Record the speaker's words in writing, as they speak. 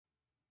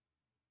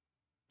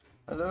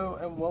Hello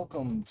and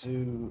welcome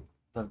to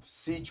the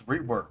Siege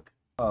Rework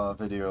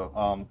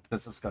video.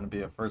 This is going to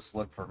be a first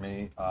look for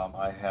me.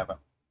 I haven't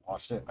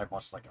watched it. I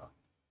watched like a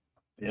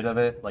bit of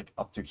it, like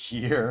up to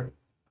here,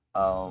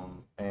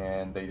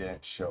 and they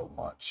didn't show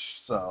much.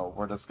 So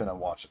we're just going to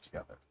watch it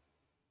together.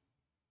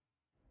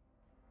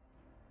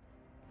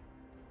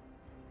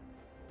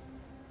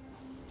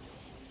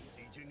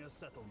 Sieging a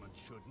settlement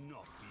should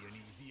not be an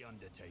easy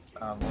undertaking.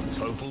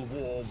 Total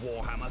War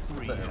Warhammer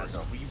 3 has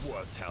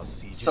reworked how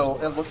sieges So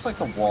work. it looks like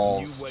the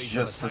walls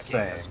just the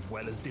same. As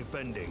well as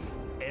defending,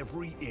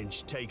 every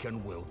inch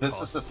taken will This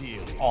cost is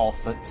just dearly. all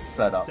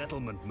set up.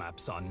 Settlement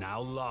maps are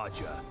now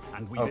larger,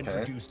 and we've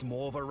introduced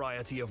more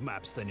variety of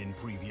maps than in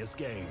previous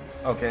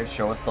games. Okay,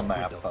 show us the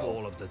map. With the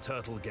fall of the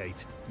Turtle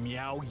Gate,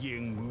 Miao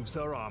Ying moves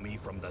her army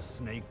from the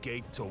Snake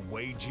Gate to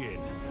Wei Jin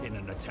in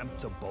an attempt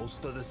to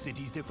bolster the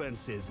city's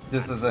defenses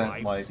This and isn't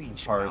drive like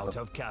Siege part out of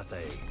the... of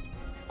Cathay.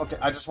 Okay,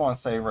 I just want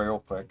to say real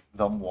quick,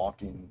 them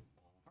walking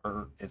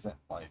over isn't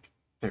like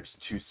there's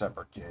two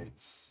separate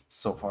gates.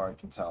 So far I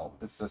can tell.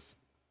 It's just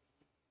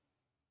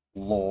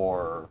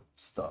lore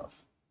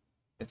stuff.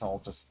 It's all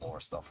just lore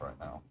stuff right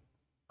now.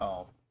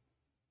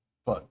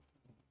 But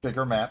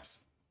bigger maps.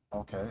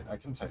 Okay, I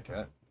can take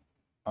it.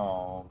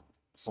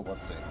 So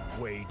let's see.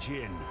 Wei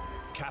Jin,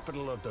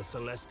 capital of the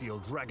Celestial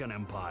Dragon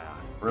Empire,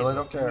 Really is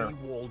don't a care.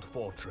 three-walled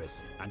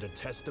fortress and a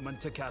testament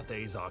to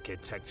Cathay's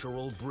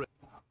architectural brilliance.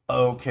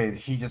 Okay,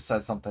 he just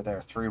said something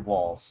there. 3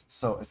 walls.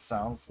 So it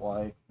sounds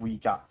like we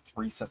got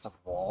 3 sets of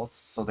walls.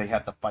 So they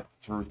had to fight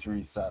through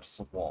 3 sets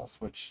of walls,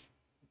 which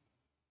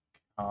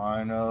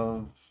kind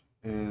of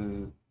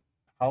is...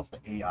 How's the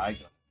AI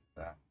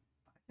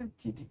going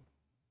to do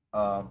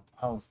that?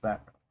 How's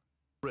that?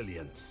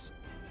 Brilliance.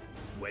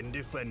 When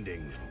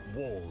defending,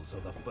 walls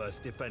are the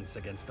first defense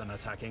against an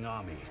attacking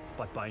army,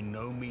 but by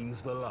no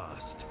means the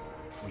last.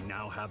 We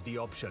now have the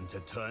option to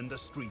turn the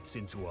streets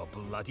into a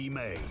bloody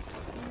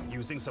maze.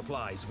 Using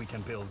supplies, we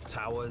can build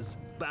towers,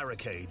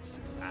 barricades,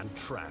 and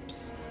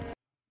traps.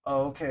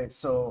 Okay,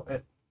 so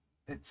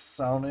it's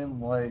sounding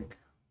like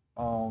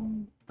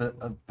the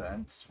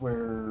events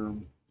where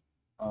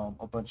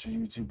a bunch of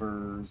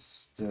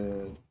YouTubers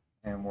did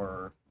and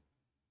were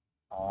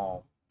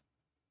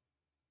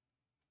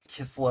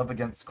Kislev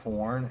against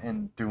Khorne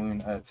and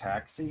doing an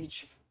attack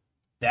siege.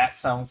 That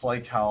sounds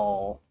like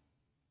how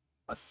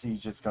a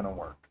siege is gonna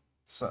work.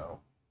 So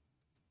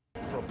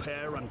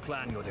Prepare and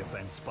plan your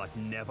defense, but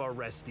never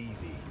rest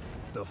easy.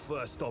 The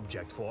first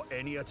object for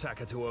any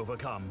attacker to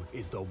overcome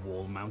is the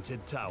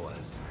wall-mounted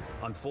towers.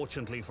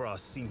 Unfortunately for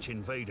us Siege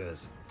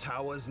invaders,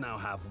 towers now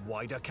have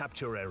wider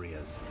capture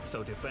areas,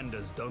 so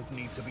defenders don't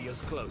need to be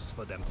as close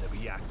for them to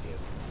be active.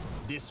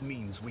 This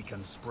means we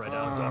can spread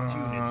our docked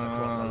units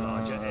across a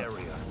larger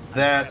area.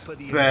 That's and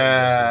pepper the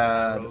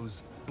bad. invaders with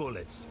arrows,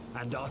 bullets,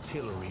 and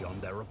artillery on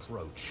their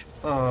approach.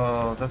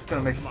 oh, that's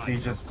gonna make Might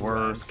sieges of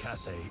Grand worse.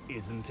 Cathay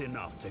isn't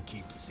enough to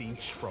keep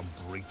Siege from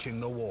breaching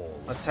the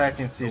walls.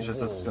 Attacking The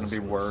sieges is gonna be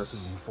walls will worse.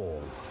 soon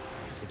fall.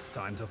 It's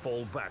time to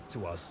fall back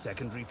to our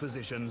secondary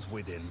positions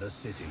within the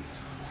city.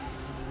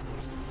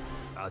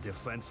 Our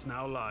defense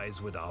now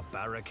lies with our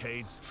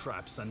barricades,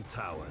 traps, and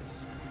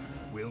towers.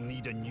 We'll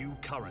need a new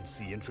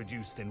currency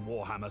introduced in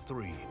Warhammer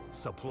 3,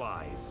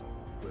 supplies.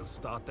 We'll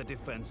start the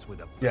defense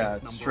with a base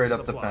number straight of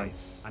up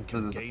supplies defense. and The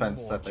can gain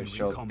defense more that they during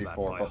showed combat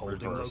before, by but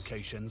holding reversed.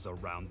 locations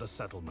around the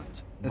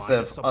settlement. Instead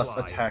Minor of us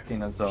supply,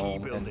 attacking a key zone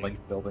and building,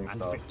 like building and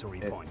stuff, victory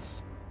it's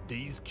points.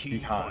 These key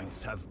behind.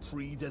 points have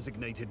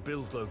pre-designated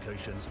build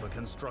locations for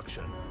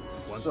construction.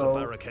 Once So- a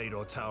barricade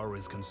or tower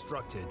is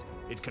constructed,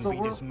 it can So be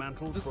we're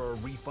dismantled just- for a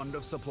refund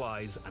of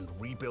supplies and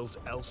rebuilt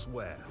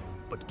elsewhere.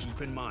 But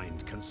keep in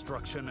mind,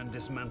 construction and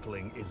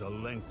dismantling is a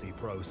lengthy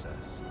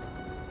process.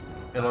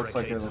 It looks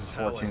like it Barricades was and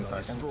towers 14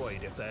 are seconds.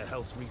 destroyed if their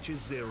health reaches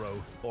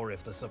 0, or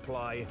if the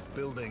supply,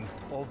 building,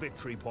 or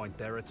victory point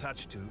they're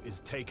attached to is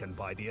taken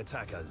by the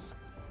attackers.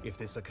 If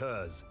this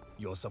occurs,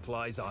 your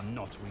supplies are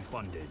not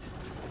refunded.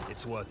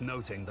 It's worth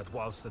noting that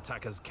whilst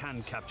attackers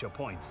can capture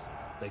points,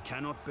 they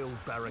cannot build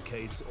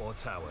barricades or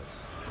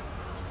towers.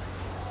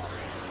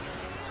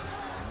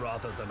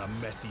 Rather than a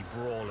messy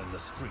brawl in the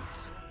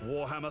streets,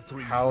 Warhammer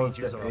 3 How is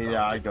sieges the are AI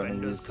about gonna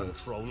defenders use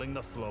this? controlling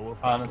the flow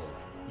of Honest-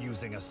 battle,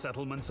 using a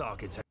settlement's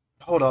architecture.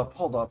 Hold up.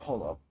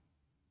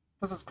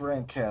 This is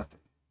Grand Cathay.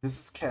 This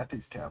is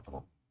Cathy's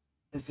capital.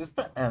 Is this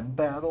the end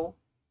battle?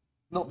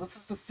 No, this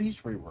is the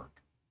Siege Rework.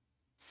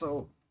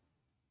 So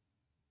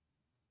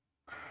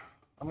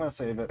I'm gonna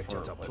save it for To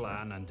later.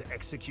 plan and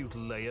execute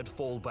layered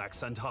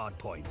fallbacks and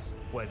hardpoints,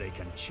 where they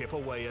can chip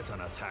away at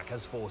an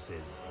attacker's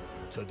forces.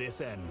 To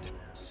this end,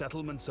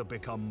 settlements have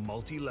become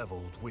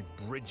multi-leveled with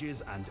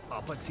bridges and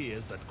upper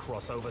tiers that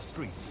cross over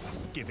streets,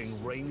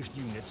 giving ranged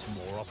units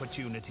more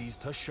opportunities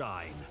to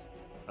shine.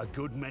 A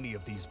good many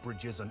of these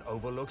bridges and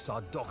overlooks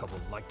are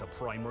dockable like the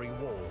primary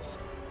walls,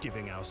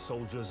 giving our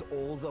soldiers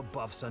all the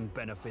buffs and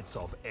benefits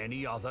of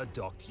any other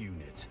docked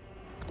unit.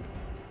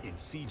 In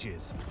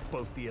sieges,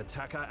 both the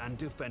attacker and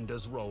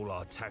defender's role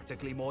are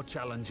tactically more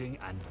challenging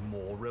and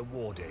more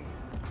rewarding.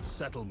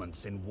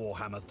 Settlements in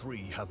Warhammer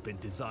 3 have been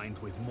designed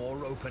with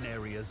more open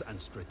areas and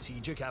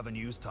strategic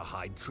avenues to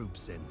hide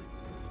troops in.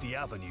 The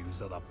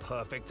avenues are the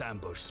perfect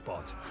ambush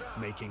spot,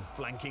 making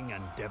flanking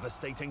and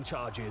devastating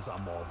charges a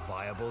more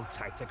viable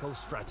tactical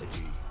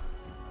strategy.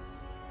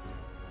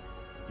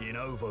 In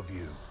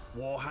overview,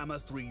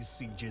 Warhammer 3's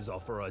sieges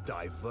offer a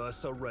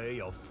diverse array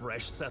of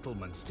fresh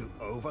settlements to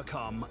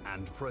overcome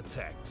and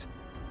protect.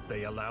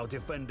 They allow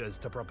defenders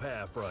to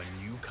prepare for a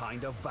new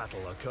kind of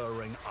battle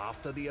occurring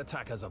after the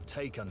attackers have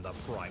taken the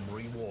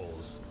primary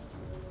walls.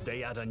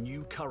 They add a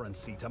new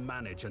currency to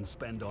manage and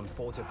spend on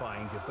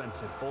fortifying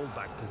defensive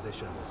fallback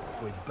positions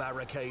with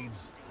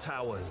barricades,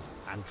 towers,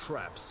 and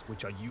traps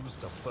which are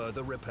used to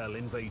further repel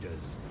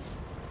invaders.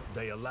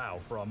 They allow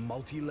for a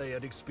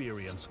multi-layered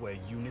experience where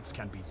units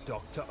can be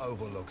docked to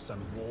overlooks and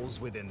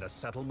walls within the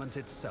settlement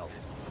itself,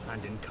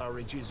 and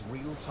encourages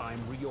real-time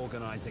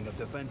reorganizing of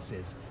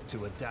defenses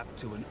to adapt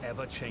to an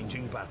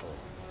ever-changing battle.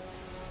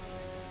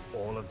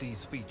 All of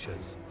these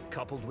features,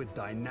 coupled with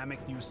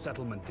dynamic new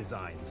settlement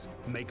designs,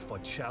 make for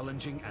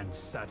challenging and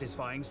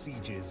satisfying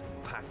sieges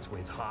packed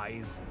with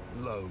highs,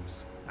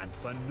 lows, and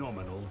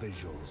phenomenal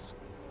visuals.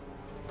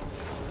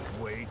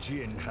 Wei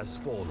Jin has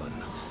fallen,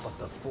 but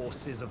the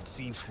forces of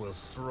Tzeentch will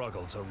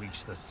struggle to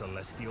reach the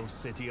celestial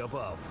city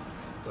above.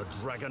 The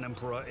Dragon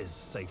Emperor is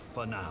safe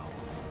for now.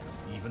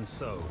 Even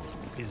so,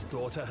 his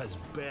daughter has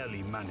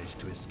barely managed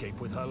to escape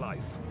with her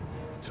life.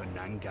 To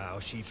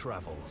Nangao she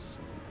travels.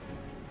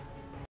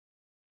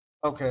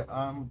 Okay,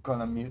 I'm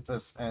gonna mute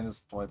this and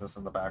just play this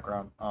in the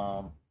background.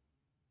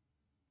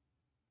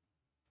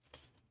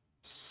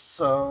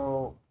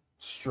 So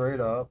straight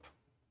up,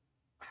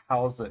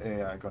 how's the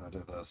AI gonna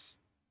do this?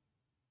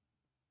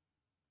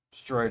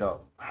 Straight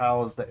up,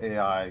 how is the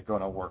AI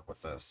gonna work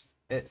with this?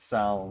 It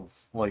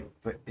sounds like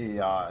the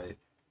AI,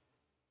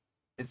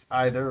 it's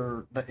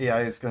either the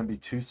AI is gonna be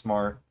too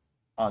smart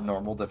on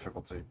normal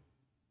difficulty,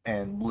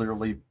 and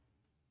literally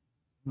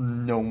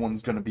no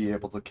one's gonna be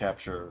able to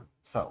capture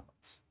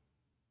settlements.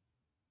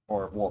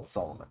 Or walled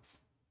settlements.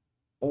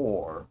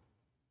 Or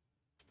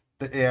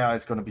the AI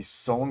is going to be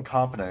so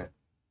incompetent,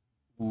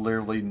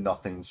 literally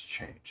nothing's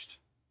changed.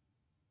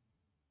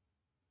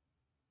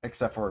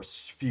 Except for a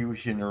few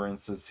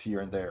hindrances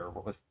here and there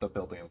with the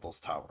building of those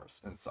towers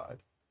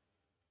inside.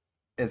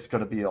 It's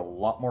going to be a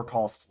lot more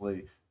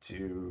costly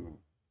to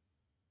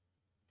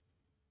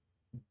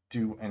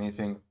do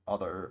anything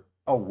other.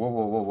 Oh,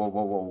 whoa,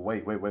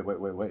 wait.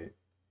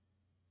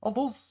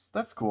 Oh,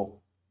 that's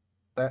cool.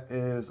 That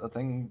is a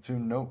thing to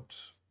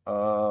note.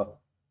 The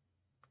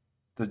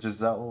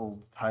Giselle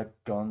type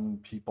gun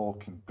people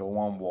can go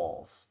on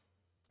walls.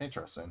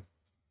 Interesting.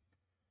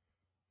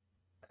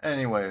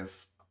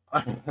 Anyways,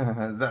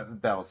 that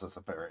was just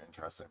a very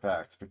interesting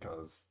fact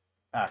because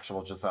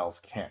actual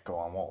Giselles can't go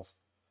on walls.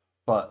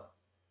 But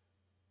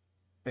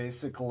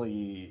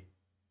basically,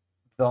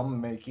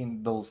 them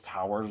making those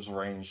towers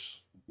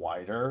range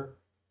wider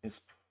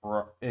is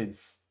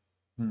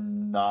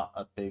not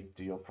a big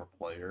deal for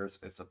players,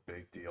 it's a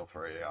big deal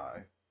for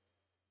AI.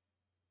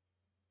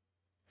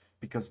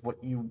 Because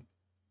what you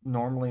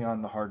normally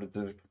on the harder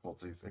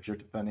difficulties, if you're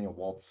defending a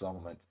walled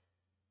settlement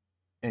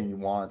and you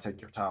want to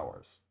take your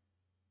towers,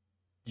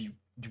 you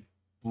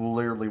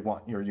literally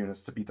want your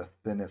units to be the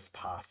thinnest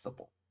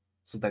possible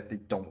so that they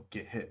don't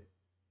get hit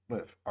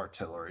with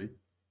artillery,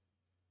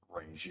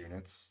 range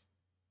units,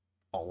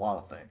 a lot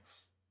of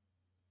things.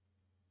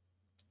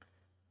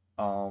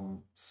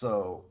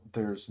 So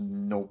there's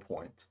no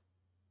point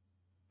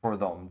for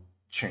them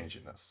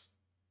changing this.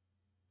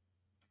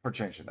 For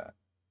changing that.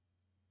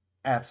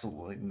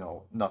 Absolutely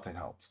nothing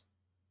helps.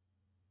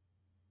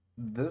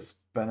 This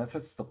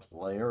benefits the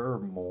player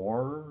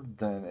more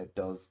than it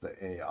does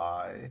the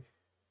AI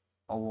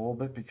a little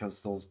bit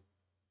because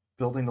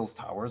building those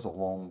towers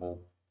alone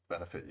will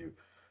benefit you.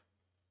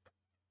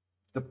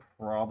 The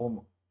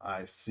problem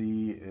I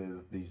see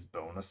is these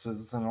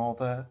bonuses and all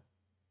that.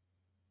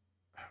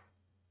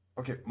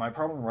 Okay, my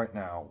problem right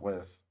now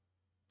with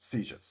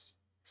sieges,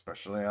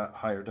 especially at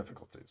higher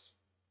difficulties,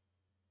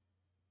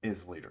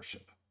 is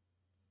leadership.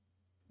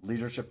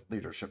 Leadership.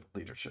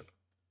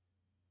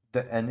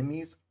 The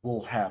enemies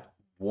will have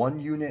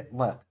 1 unit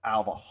left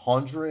out of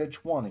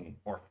 120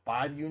 or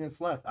 5 units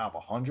left out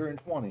of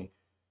 120,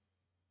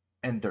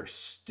 and they're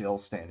still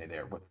standing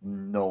there with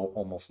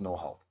almost no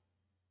health.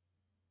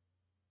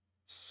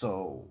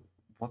 So,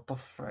 what the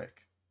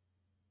frick?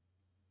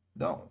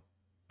 No.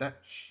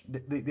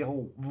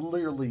 They'll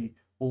literally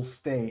will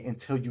stay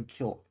until you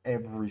kill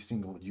every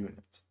single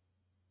unit.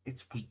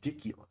 It's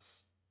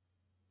ridiculous.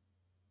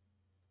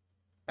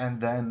 And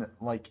then,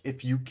 like,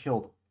 if you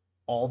killed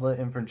all the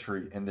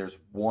infantry and there's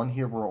 1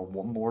 hero,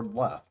 1 lord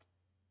left,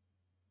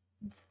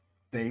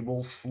 they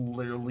will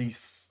literally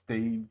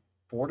stay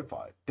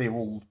fortified. They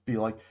will be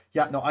like,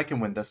 yeah, no, I can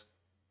win this.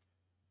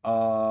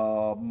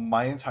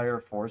 My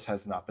entire force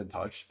has not been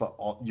touched, but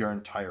your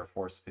entire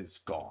force is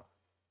gone.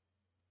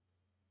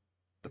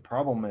 The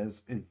problem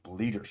is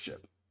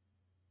leadership.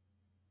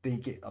 they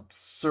get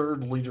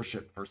absurd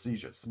leadership for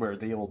sieges where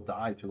they will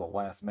die to the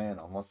last man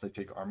unless they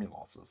take army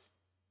losses.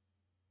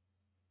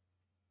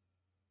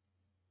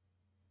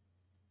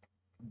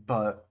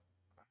 But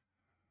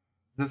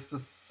this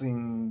just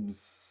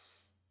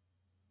seems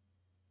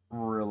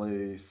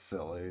really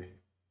silly,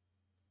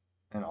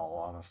 in all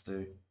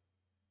honesty,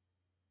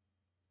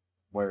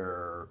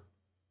 where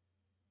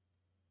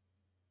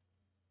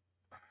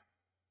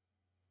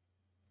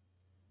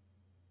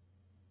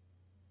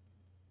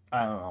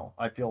I don't know.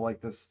 I feel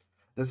like this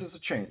is a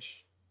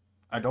change.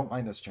 I don't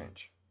mind this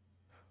change.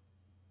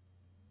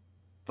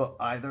 But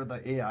either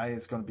the AI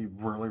is going to be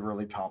really,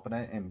 really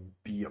competent and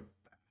be a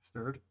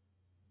bastard,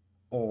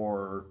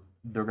 or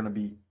they're going to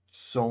be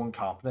so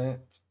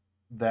incompetent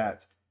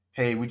that,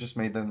 hey, we just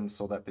made them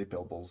so that they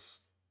build those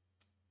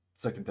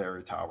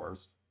secondary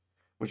towers,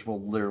 which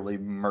will literally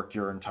murk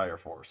your entire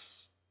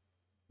force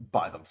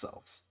by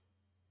themselves.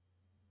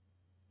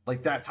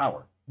 Like that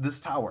tower, this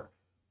tower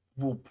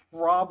will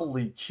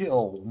probably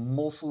kill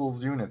most of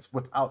those units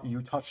without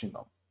you touching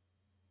them.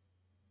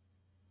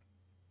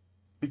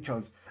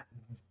 Because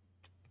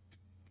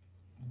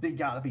they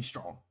gotta be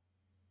strong.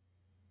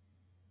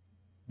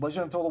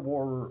 Legend of Total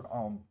War,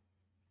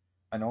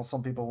 I know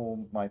some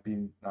people might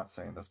be not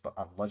saying this, but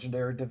on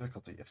legendary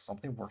difficulty, if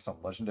something works on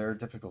legendary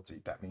difficulty,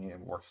 that means it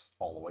works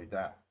all the way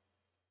down.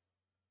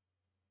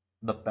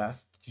 The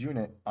best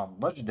unit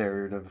on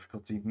legendary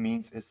difficulty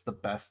means it's the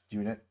best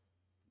unit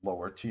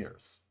lower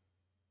tiers.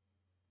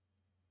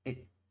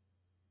 It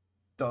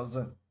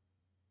doesn't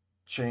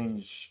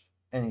change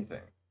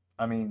anything.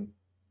 I mean,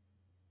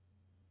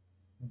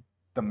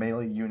 the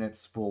melee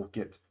units will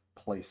get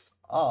placed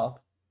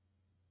up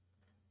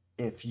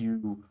if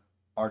you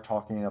are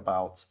talking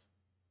about,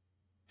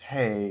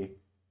 hey,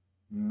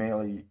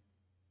 melee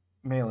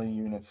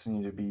units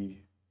need to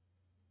be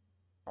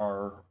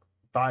are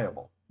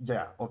viable.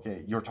 Yeah,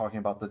 okay, you're talking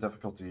about the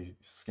difficulty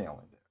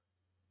scaling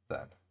there.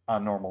 Then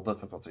on normal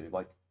difficulty,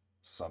 like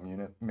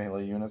some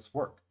melee units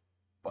work.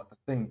 But the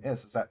thing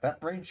is that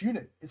that range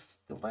unit is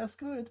still as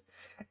good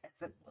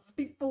as it was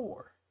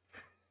before.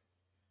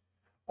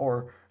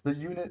 Or the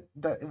unit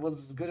that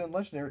was good in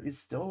legendary is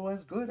still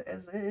as good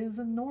as it is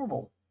in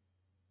normal.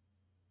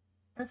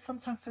 And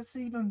sometimes it's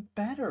even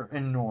better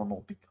in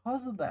normal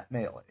because of that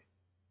melee.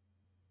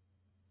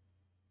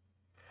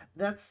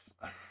 That's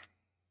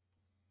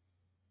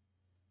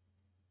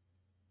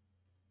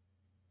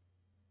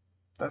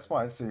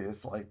why I see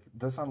it's like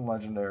this on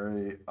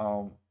legendary.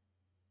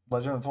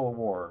 Legend of Total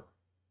War,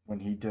 when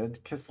he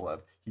did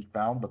Kislev, he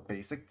found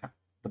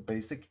the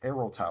basic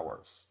arrow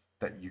towers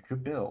that you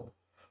could build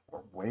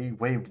were way,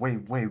 way, way,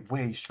 way,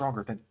 way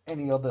stronger than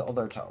any of the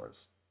other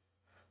towers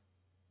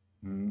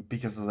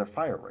because of their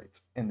fire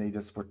rate, and they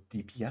just were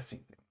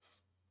DPSing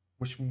things,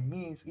 which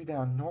means even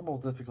on normal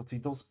difficulty,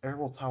 those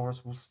arrow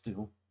towers will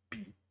still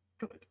be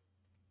good.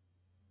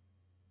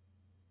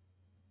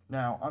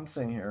 Now, I'm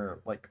sitting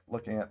here, like,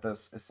 looking at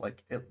this, it's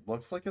like, it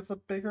looks like it's a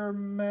bigger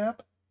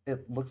map.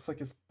 It looks like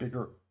it's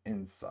bigger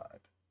inside.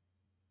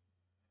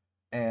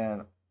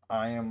 And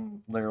I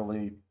am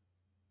literally,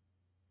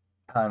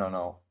 I don't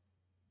know,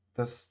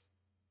 this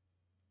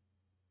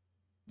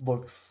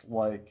looks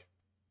like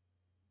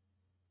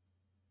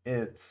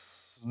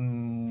it's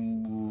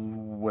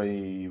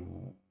way,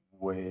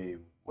 way,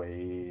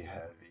 way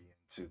heavy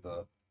into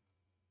the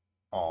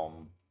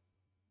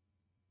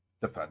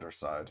defender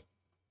side.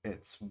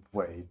 It's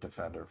way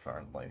defender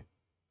friendly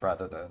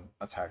rather than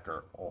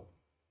attacker.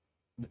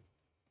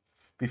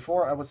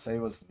 Before I would say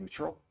it was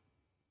neutral,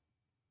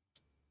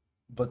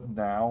 but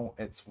now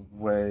it's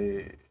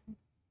way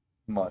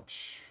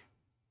much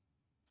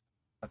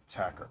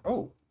attacker.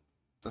 Oh,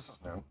 this is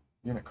new.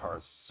 Unit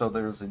cards. So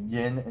there's a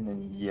yin and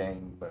a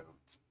yang mode.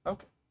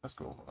 Okay, that's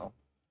cool to know.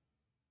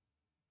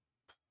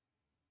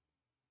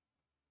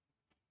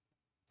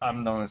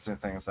 I'm noticing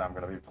things that I'm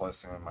going to be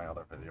placing in my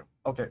other video.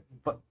 Okay,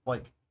 but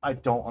like, I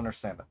don't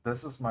understand that.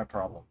 This is my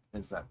problem,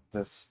 is that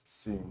this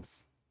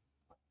seems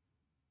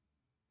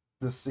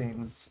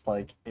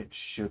like it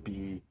should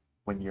be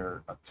when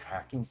you're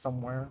attacking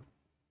somewhere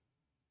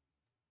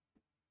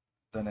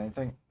than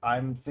anything.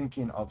 I'm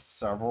thinking of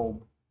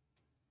several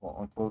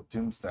quote-unquote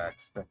doom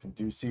stacks that can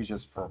do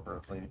sieges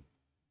appropriately.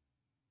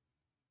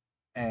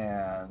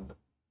 And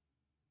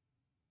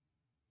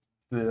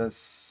this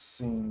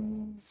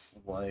seems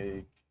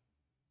like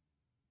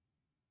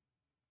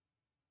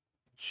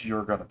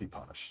you're gonna be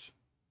punished.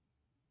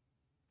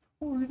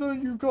 Well,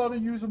 then you gotta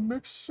use a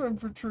mixed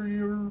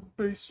infantry or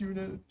base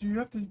unit. You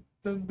have to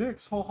then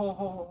mix. Ha ha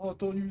ha ha.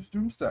 Don't use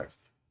doom stacks.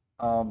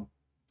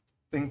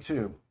 Thing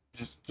two.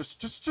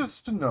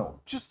 Just to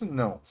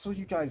know, so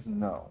you guys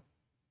know.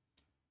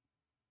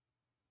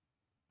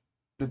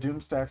 The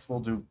doom stacks will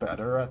do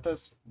better at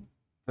this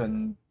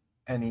than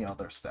any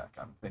other stack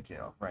I'm thinking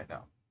of right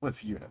now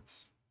with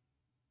units.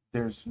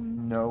 There's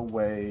no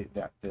way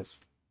that this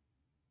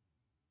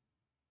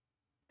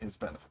is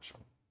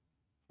beneficial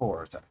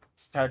for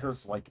attackers.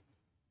 Attackers like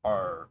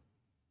are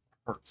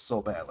hurt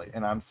so badly,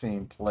 and I'm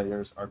seeing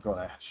players are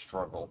gonna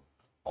struggle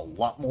a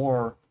lot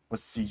more with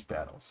siege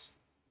battles.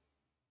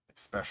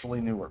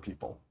 especially newer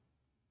people,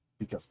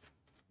 because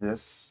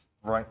this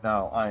right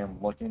now I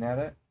am looking at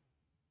it.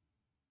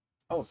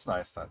 Oh, it's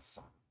nice. That's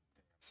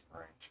some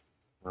range,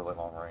 really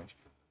long range.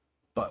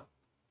 But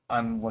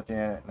I'm looking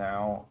at it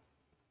now,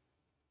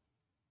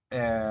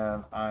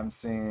 and I'm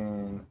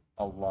seeing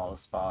a lot of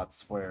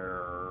spots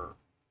where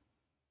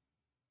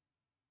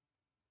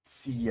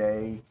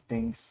CA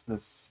thinks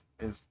this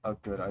is a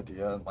good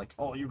idea, and like,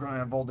 oh, you're gonna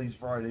have all these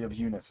variety of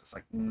units. It's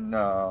like,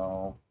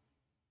 no,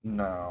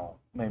 no,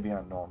 maybe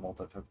on normal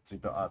difficulty,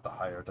 but at the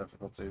higher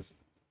difficulties,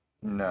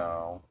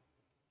 no.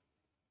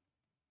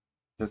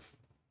 This,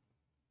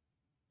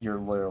 you're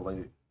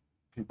literally,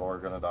 people are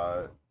gonna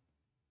die.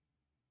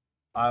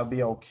 I'll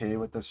be okay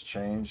with this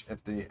change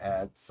if they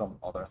add some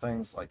other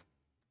things like,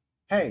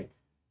 hey,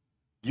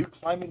 you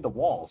climbing the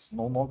walls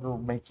no longer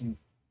make you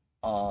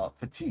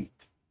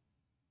fatigued,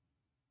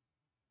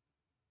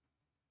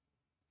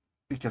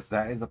 because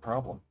that is a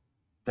problem.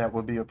 That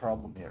would be a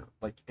problem here.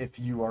 Like if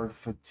you are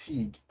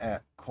fatigued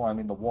at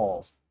climbing the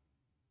walls,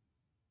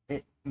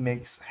 it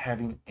makes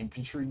having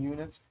infantry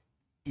units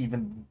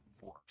even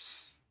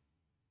worse.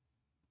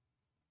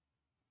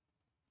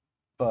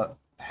 But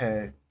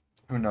hey,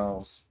 who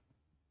knows?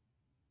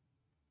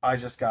 I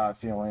just got a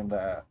feeling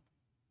that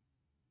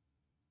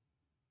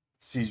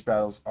siege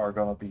battles are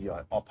going to be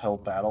an uphill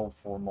battle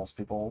for most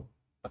people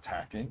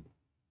attacking.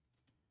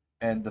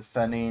 And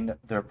defending,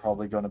 they're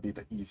probably going to be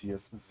the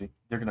easiest.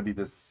 They're going to be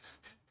this.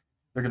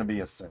 They're going to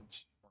be a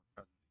cinch.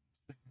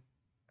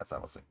 As I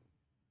was saying.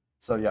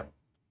 So yeah,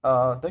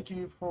 thank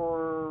you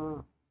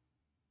for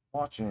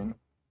watching,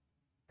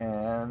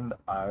 and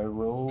I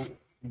will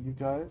see you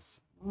guys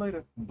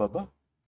later. Bye bye.